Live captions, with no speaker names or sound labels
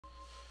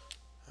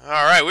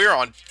Alright, we are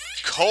on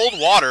cold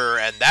water,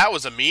 and that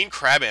was a mean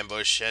crab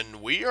ambush, and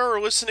we are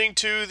listening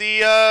to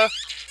the,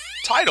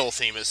 title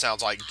theme, it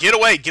sounds like. Get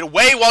away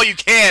while you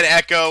can,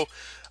 Echo!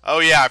 Oh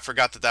yeah, I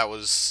forgot that that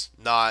was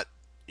not,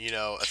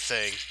 a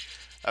thing.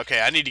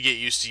 Okay, I need to get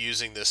used to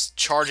using this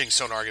charging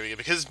sonar again,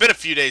 because it's been a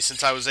few days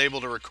since I was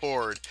able to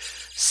record.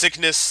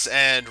 Sickness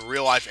and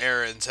real-life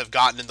errands have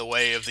gotten in the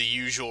way of the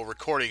usual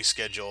recording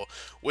schedule,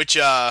 which,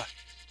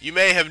 you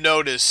may have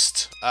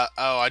noticed, oh,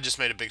 I just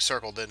made a big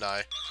circle, didn't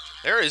I?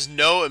 There is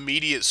no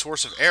immediate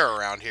source of air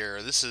around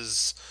here. This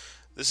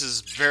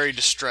is very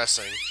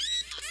distressing.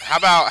 How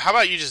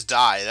about you just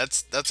die?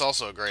 That's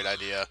also a great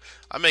idea.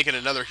 I'm making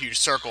another huge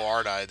circle,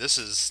 aren't I? This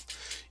is,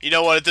 you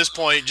know what? At this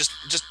point, just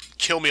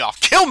kill me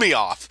off. Kill me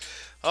off.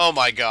 Oh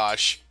my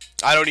gosh.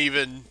 I don't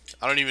even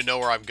know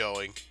where I'm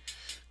going.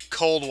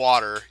 Cold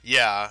water.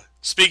 Yeah.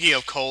 Speaking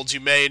of colds, you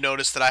may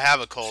notice that I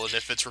have a cold, and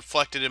if it's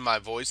reflected in my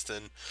voice,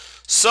 then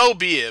so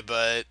be it,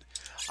 but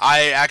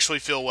I actually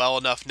feel well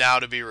enough now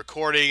to be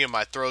recording, and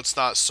my throat's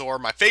not sore.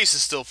 My face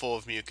is still full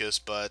of mucus,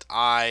 but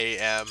I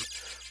am,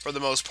 for the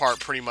most part,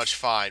 pretty much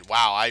fine.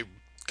 Wow, I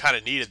kind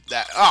of needed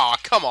that. Oh,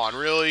 come on,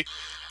 really?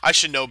 I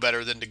should know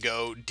better than to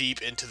go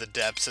deep into the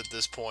depths at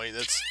this point.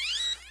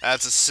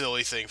 That's a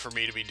silly thing for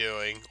me to be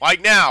doing.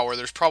 Like now, where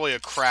there's probably a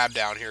crab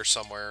down here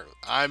somewhere.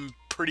 I'm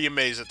pretty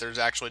amazed that there's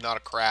actually not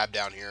a crab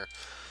down here.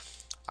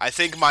 I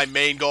think my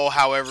main goal,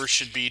 however,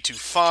 should be to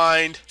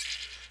find...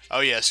 Oh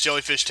yes,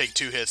 jellyfish take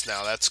 2 hits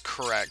now, that's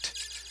correct.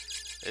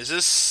 Is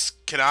this...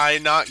 Can I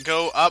not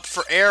go up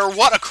for air?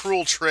 What a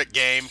cruel trick,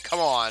 game. Come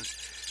on.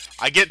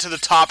 I get to the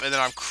top and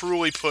then I'm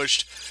cruelly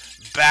pushed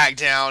back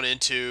down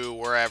into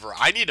wherever.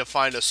 I need to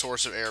find a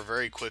source of air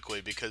very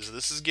quickly because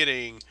this is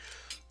getting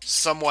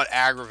somewhat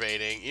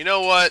aggravating. You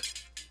know what?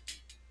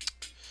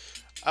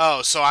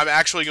 Oh, so I'm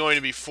actually going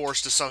to be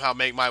forced to somehow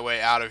make my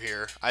way out of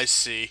here. I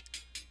see.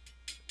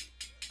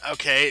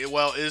 Okay,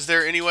 well, is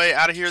there any way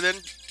out of here then?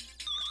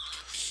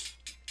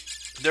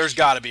 There's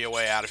got to be a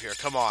way out of here.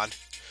 Come on.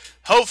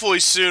 Hopefully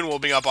soon we'll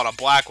be up on a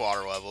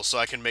Blackwater level so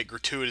I can make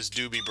gratuitous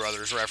Doobie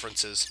Brothers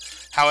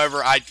references.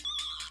 However,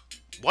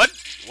 What?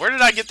 Where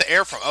did I get the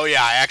air from? Oh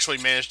yeah, I actually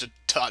managed to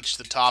touch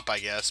the top, I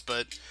guess.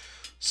 But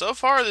so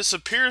far this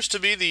appears to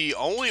be the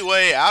only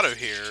way out of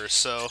here,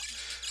 so...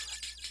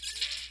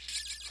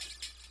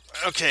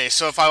 Okay,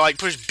 so if I, like,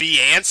 push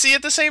Beyonce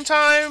at the same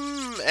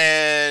time,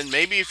 and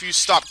maybe if you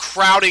stop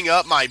crowding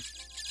up my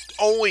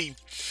only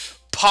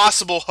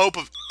possible hope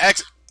of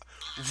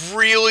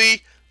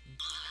Really?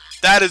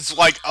 That is,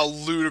 like, a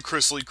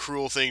ludicrously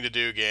cruel thing to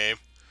do, game.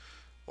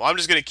 Well, I'm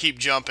just gonna keep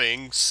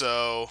jumping,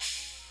 so...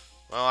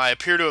 Well, I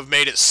appear to have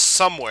made it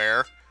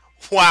somewhere.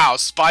 Wow,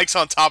 spikes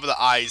on top of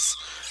the ice.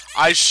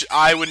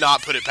 I would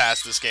not put it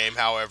past this game,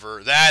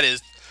 however. That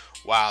is...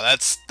 Wow,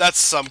 that's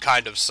some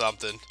kind of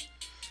something.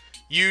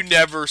 You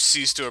never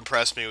cease to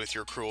impress me with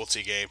your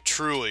cruelty, game.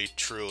 Truly,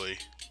 truly.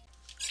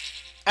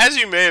 As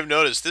you may have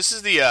noticed, this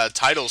is the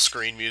title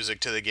screen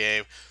music to the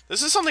game.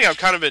 This is something I've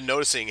kind of been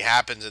noticing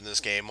happens in this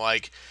game.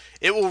 Like,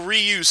 it will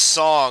reuse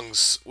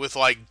songs with,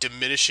 like,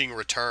 diminishing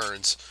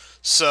returns.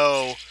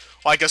 So,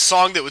 like, a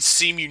song that would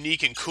seem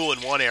unique and cool in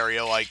one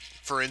area, like,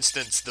 for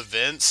instance, The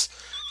Vents,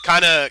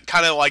 kind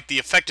of like the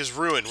effect is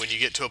ruined when you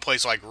get to a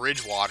place like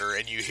Ridgewater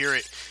and you hear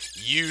it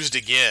used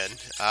again.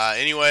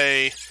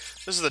 Anyway,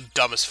 this is the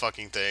dumbest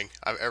fucking thing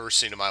I've ever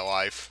seen in my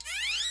life.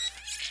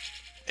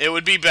 It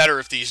would be better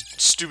if these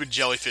stupid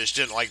jellyfish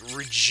didn't, like,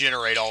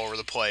 regenerate all over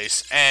the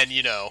place. And,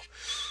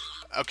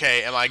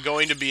 okay, am I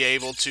going to be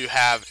able to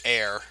have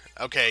air?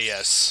 Okay,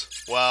 yes.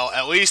 Well,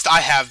 at least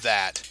I have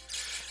that.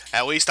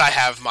 At least I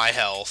have my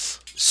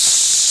health.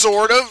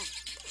 Sort of.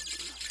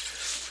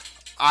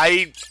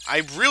 I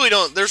really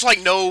don't... There's,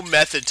 like, no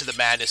method to the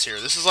madness here.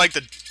 This is, like,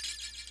 the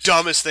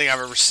dumbest thing I've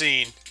ever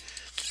seen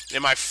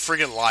in my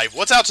friggin' life.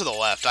 What's out to the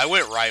left? I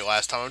went right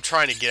last time. I'm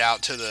trying to get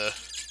out to the...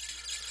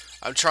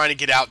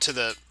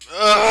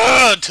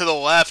 to the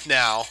left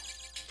now.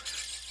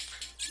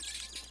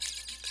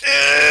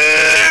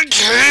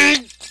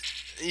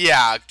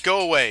 Yeah,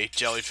 go away,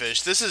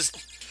 jellyfish. This is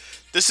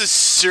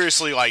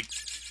seriously, like...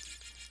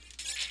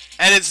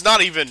 And it's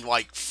not even,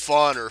 like,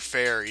 fun or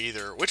fair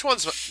either. Which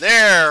one's...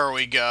 There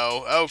we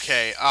go.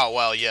 Okay. Oh,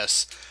 well,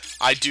 yes.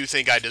 I do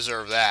think I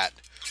deserve that.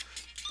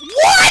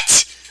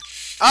 What?!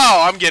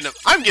 Oh, I'm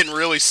getting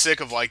really sick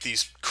of, like,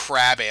 these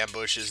crab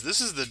ambushes.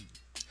 This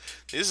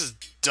is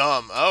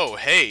dumb. Oh,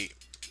 hey.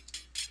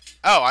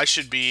 Oh, I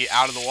should be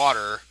out of the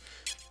water.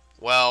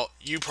 Well,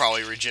 you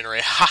probably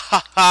regenerate. Ha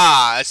ha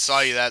ha! I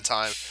saw you that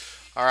time.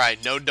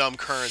 Alright, no dumb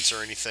currents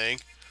or anything.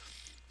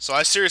 So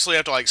I seriously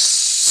have to, like,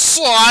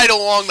 slide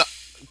along the...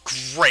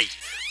 Great.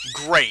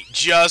 Great.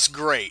 Just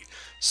great.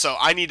 So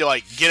I need to,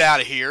 like, get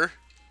out of here.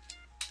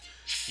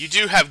 You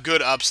do have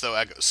good ups, though,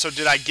 Echo. So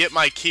did I get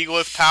my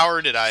Keyglyph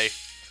power?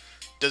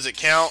 Does it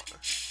count?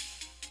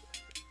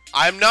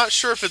 I'm not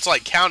sure if it's,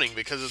 like, counting,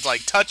 because it's,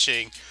 like,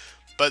 touching.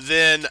 But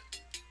then,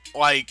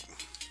 like...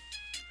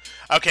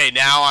 Okay,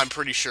 now I'm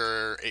pretty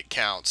sure it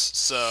counts.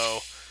 So,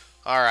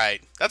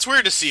 alright. That's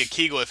weird to see a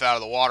Keyglyph out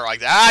of the water like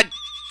that. Ah,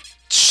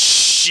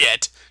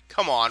 shit.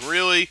 Come on,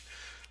 really?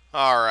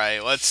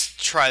 Alright, let's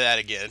try that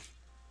again.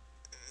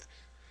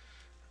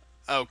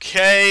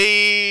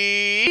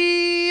 Okay.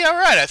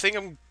 Alright, I think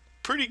I'm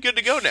pretty good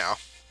to go now.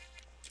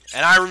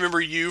 And I remember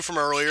you from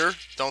earlier.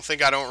 Don't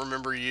think I don't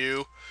remember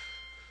you.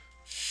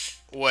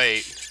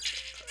 Wait.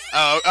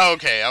 Oh,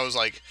 okay. I was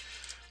like,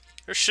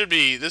 this would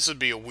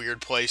be a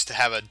weird place to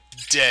have a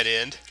dead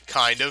end,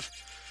 kind of.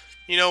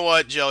 You know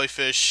what,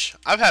 jellyfish?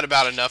 I've had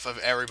about enough of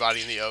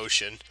everybody in the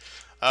ocean.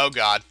 Oh,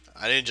 God.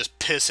 I didn't just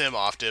piss him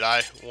off, did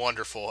I?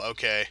 Wonderful.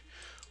 Okay.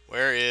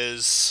 Where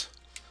is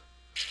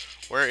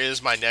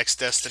my next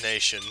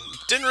destination?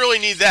 Didn't really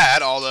need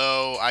that,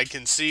 although I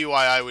can see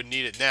why I would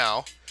need it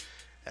now.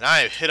 And I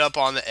have hit up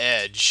on the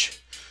edge.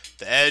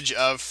 The edge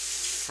of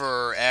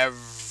forever.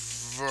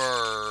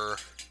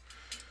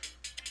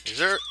 Is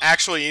there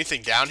actually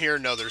anything down here?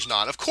 No, there's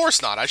not. Of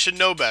course not. I should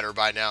know better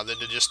by now than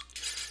to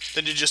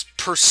just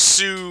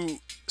pursue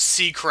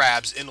sea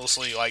crabs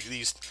endlessly like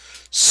these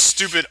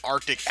stupid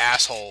Arctic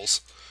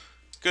assholes.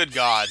 Good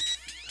God.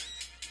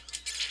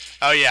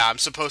 Oh yeah, I'm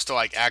supposed to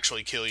like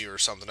actually kill you or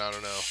something. I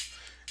don't know.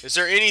 Is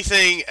there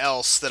anything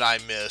else that I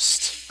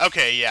missed?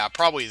 Okay, yeah,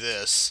 probably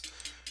this.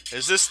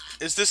 Is this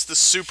the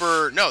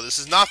super... No, this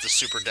is not the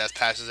super death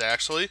passes,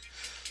 actually.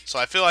 So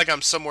I feel like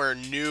I'm somewhere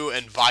new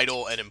and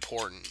vital and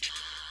important.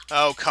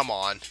 Oh, come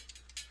on.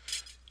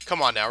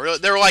 Come on now. Really,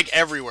 they're like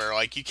everywhere.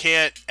 Like, you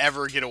can't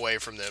ever get away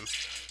from them.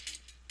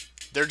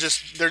 They're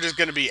just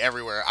going to be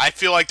everywhere. I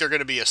feel like they're going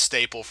to be a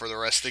staple for the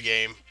rest of the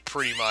game,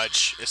 pretty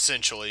much,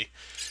 essentially.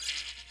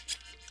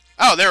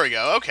 Oh, there we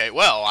go. Okay,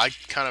 well, I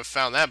kind of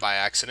found that by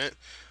accident.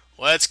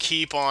 Let's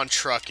keep on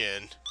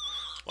trucking.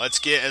 Let's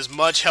get as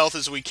much health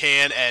as we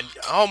can, and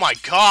oh my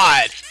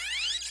God!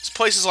 This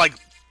place is like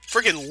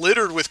freaking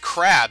littered with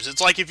crabs.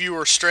 It's like if you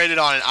were stranded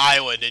on an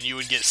island and you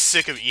would get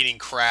sick of eating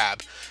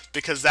crab,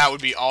 because that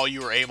would be all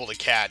you were able to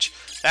catch.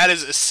 That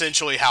is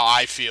essentially how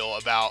I feel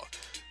about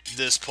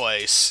this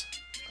place.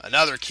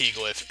 Another key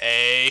glyph,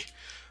 eh?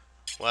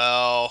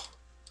 Well,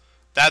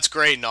 that's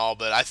great and all,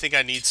 but I think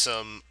I need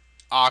some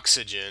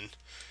oxygen.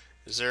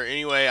 Is there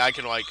any way I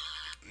can, like...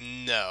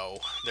 No.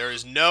 There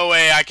is no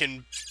way I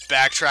can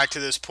backtrack to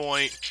this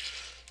point.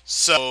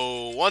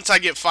 So, once I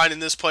get finding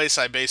this place,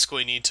 I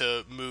basically need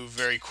to move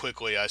very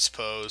quickly, I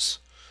suppose.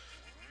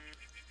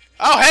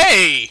 Oh,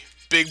 hey!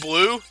 Big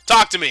Blue,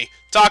 talk to me.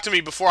 Talk to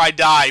me before I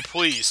die,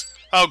 please.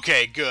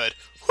 Okay, good.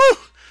 Whew!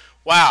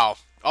 Wow.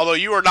 Although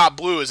you are not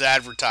blue as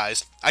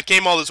advertised. I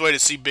came all this way to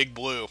see Big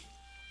Blue.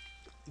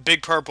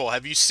 Big Purple,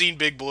 have you seen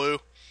Big Blue?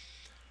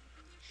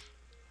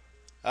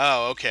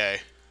 Oh, okay.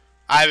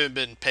 I haven't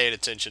been paying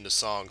attention to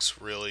songs,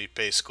 really,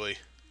 basically.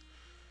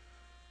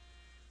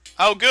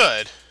 Oh,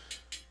 good.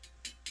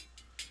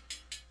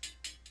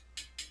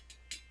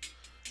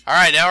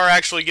 Alright, now we're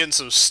actually getting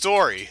some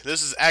story.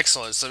 This is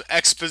excellent. Some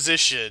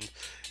exposition.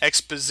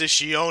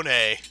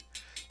 Expositione.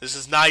 This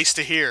is nice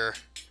to hear.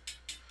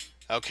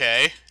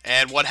 Okay,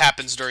 and what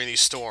happens during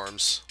these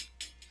storms?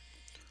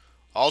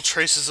 All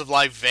traces of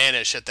life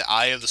vanish at the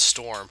eye of the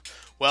storm.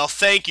 Well,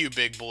 thank you,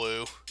 Big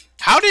Blue.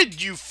 How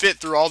did you fit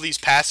through all these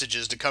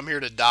passages to come here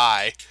to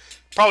die?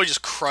 Probably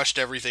just crushed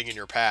everything in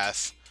your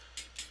path.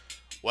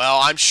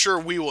 Well, I'm sure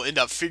we will end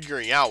up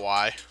figuring out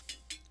why.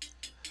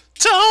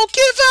 Don't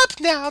give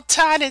up now,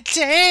 tiny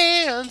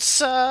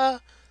dancer.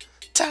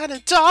 Tiny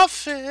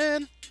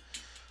dolphin.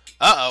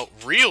 Uh-oh,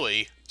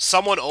 really?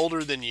 Someone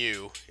older than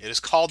you. It is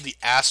called the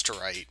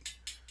Asterite.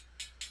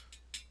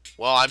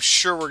 Well, I'm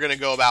sure we're going to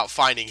go about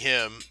finding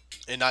him.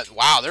 And not,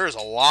 wow, there is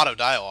a lot of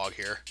dialogue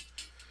here.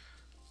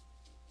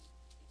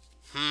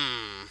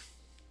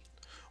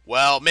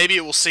 Well, maybe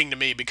it will sing to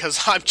me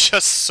because I'm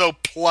just so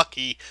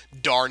plucky,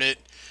 darn it.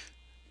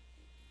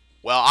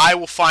 Well, I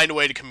will find a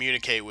way to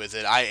communicate with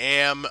it. I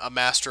am a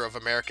master of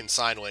American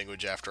Sign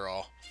Language, after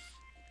all.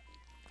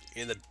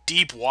 In the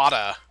deep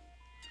water.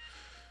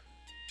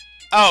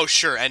 Oh,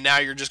 sure, and now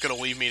you're just going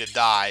to leave me to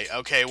die.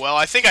 Okay, well,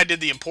 I think I did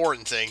the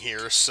important thing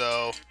here,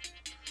 so...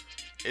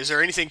 Is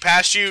there anything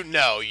past you?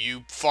 No,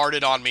 you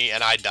farted on me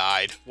and I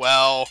died.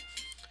 Well...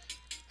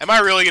 Am I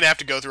really going to have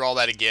to go through all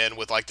that again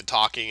with, like, the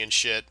talking and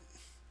shit?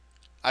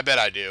 I bet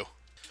I do.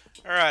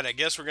 Alright, I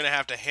guess we're going to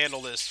have to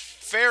handle this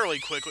fairly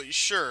quickly.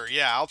 Sure,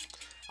 yeah,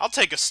 I'll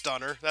take a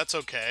stunner. That's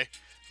okay.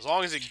 As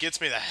long as it gets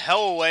me the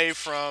hell away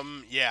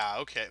from... Yeah,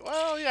 okay.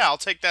 Well, yeah, I'll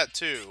take that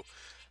too.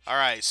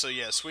 Alright, so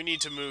yes, we need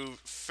to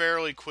move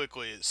fairly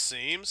quickly, it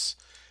seems.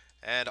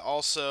 And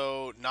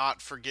also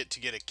not forget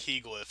to get a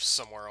key glyph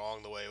somewhere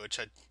along the way, which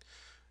I...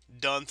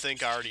 don't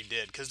think I already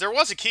did, because there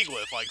was a key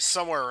glyph like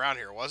somewhere around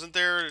here, wasn't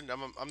there?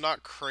 I'm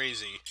not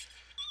crazy.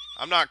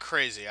 I'm not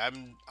crazy.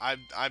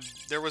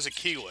 There was a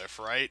key glyph,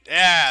 right?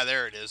 Yeah,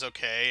 there it is.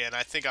 Okay, and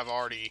I think I've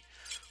already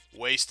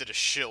wasted a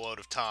shitload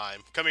of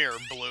time. Come here,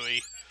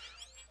 Bluey.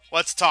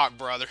 Let's talk,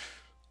 brother.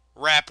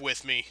 Rap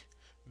with me,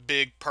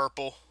 Big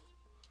Purple.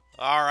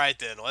 All right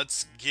then,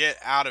 let's get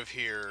out of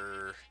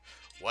here.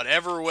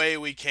 Whatever way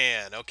we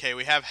can. Okay,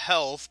 we have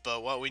health,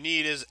 but what we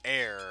need is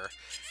air.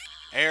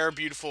 Air,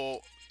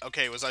 beautiful.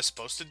 Okay, was I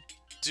supposed to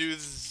do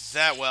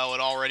that well. It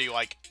already,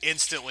 like,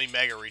 instantly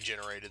mega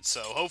regenerated.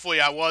 So hopefully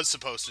I was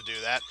supposed to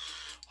do that.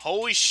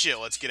 Holy shit,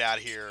 let's get out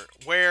of here.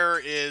 Where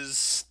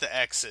is the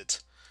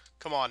exit?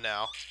 Come on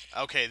now.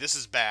 Okay, this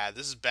is bad.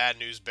 This is bad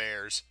news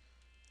bears.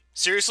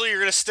 Seriously, you're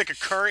going to stick a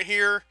current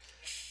here?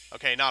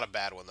 Okay, not a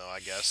bad one, though, I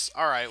guess.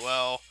 Alright,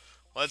 well,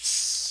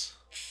 let's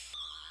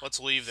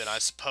leave then, I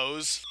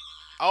suppose.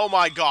 Oh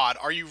my god,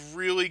 are you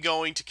really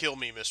going to kill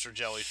me, Mr.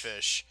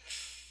 Jellyfish?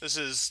 This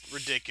is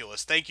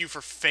ridiculous. Thank you for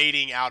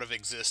fading out of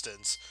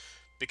existence.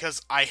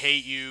 Because I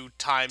hate you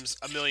times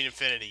a million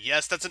infinity.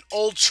 Yes, that's an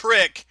old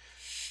trick!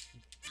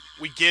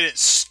 We get it,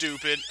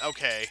 stupid.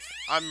 Okay,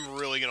 I'm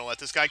really gonna let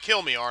this guy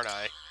kill me, aren't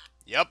I?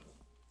 Yep.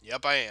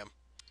 Yep, I am.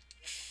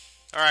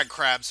 Alright,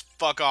 crabs,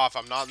 fuck off.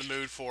 I'm not in the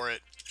mood for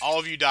it. All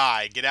of you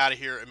die. Get out of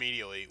here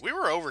immediately. We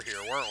were over here,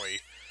 weren't we?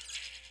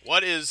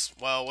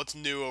 What's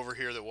new over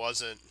here that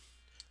wasn't?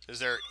 Is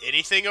there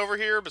anything over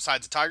here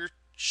besides a tiger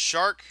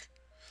shark?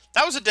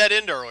 That was a dead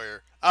end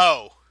earlier.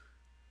 Oh.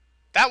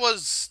 Yeah,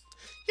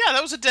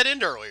 that was a dead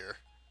end earlier.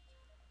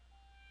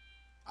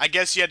 I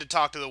guess you had to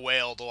talk to the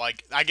whale to,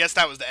 like, I guess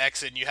that was the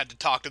exit and you had to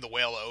talk to the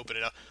whale to open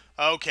it up.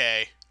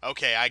 Okay.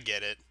 Okay, I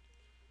get it.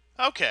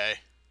 Okay.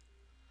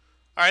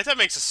 Alright, that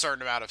makes a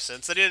certain amount of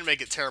sense. They didn't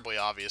make it terribly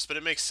obvious, but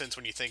it makes sense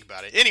when you think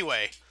about it.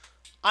 Anyway,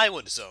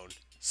 Island Zone.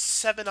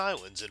 7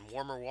 islands in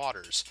warmer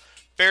waters.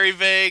 Very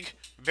vague,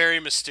 very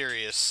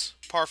mysterious.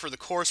 Par for the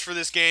course for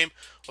this game.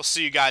 We'll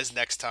see you guys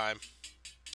next time.